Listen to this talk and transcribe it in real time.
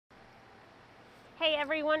Hey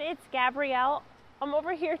everyone, it's Gabrielle. I'm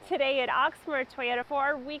over here today at Oxmoor Toyota for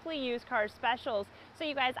our weekly used car specials. So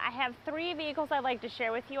you guys, I have three vehicles I'd like to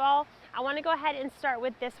share with you all. I want to go ahead and start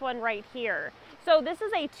with this one right here. So this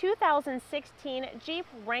is a 2016 Jeep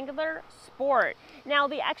Wrangler Sport. Now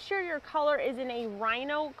the exterior color is in a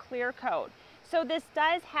rhino clear coat. So this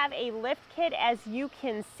does have a lift kit, as you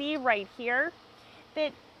can see right here,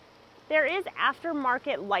 that there is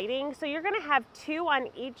aftermarket lighting. So you're going to have two on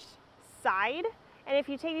each side. And if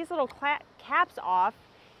you take these little caps off,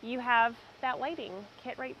 you have that lighting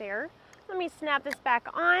kit right there. Let me snap this back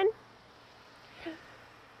on.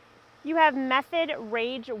 You have Method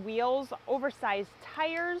Rage wheels, oversized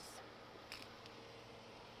tires.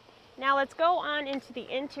 Now let's go on into the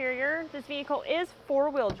interior. This vehicle is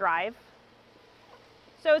four-wheel drive.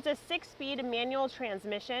 So it's a 6-speed manual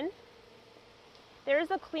transmission. There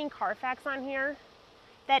is a clean Carfax on here.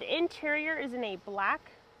 That interior is in a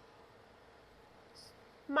black.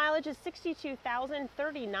 Mileage is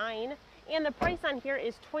 62,039, and the price on here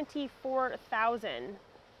is $24,000.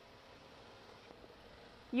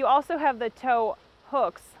 You also have the tow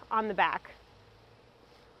hooks on the back.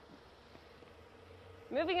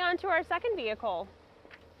 Moving on to our second vehicle.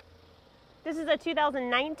 This is a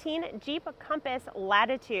 2019 Jeep Compass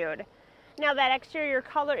Latitude. Now that exterior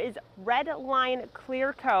color is red line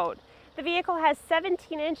clear coat. The vehicle has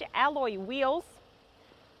 17-inch alloy wheels.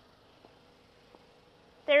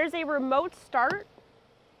 There's a remote start.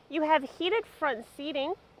 You have heated front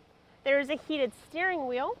seating. There's a heated steering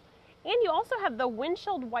wheel. And you also have the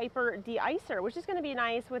windshield wiper de-icer, which is going to be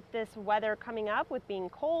nice with this weather coming up with being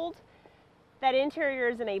cold. That interior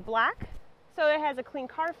is in a black. So it has a clean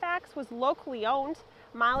Carfax, was locally owned.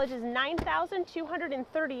 Mileage is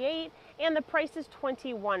 9,238, and the price is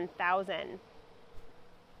 $21,000.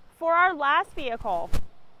 For our last vehicle,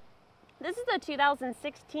 this is the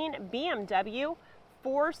 2016 BMW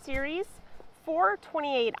 4 Series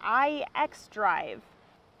 428i X-Drive.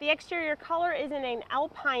 The exterior color is in an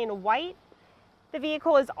alpine white. The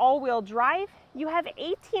vehicle is all-wheel drive. You have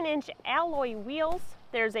 18-inch alloy wheels.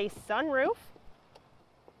 There's a sunroof.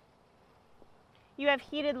 You have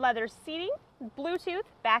heated leather seating, Bluetooth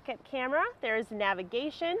backup camera. There's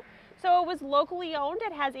navigation. So it was locally owned.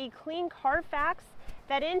 It has a clean Carfax.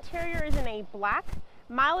 That interior is in a black.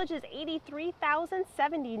 Mileage is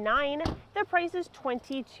 83,079. The price is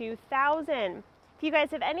 $22,000. If you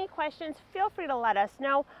guys have any questions, feel free to let us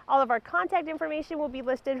know. All of our contact information will be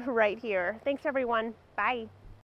listed right here. Thanks everyone. Bye.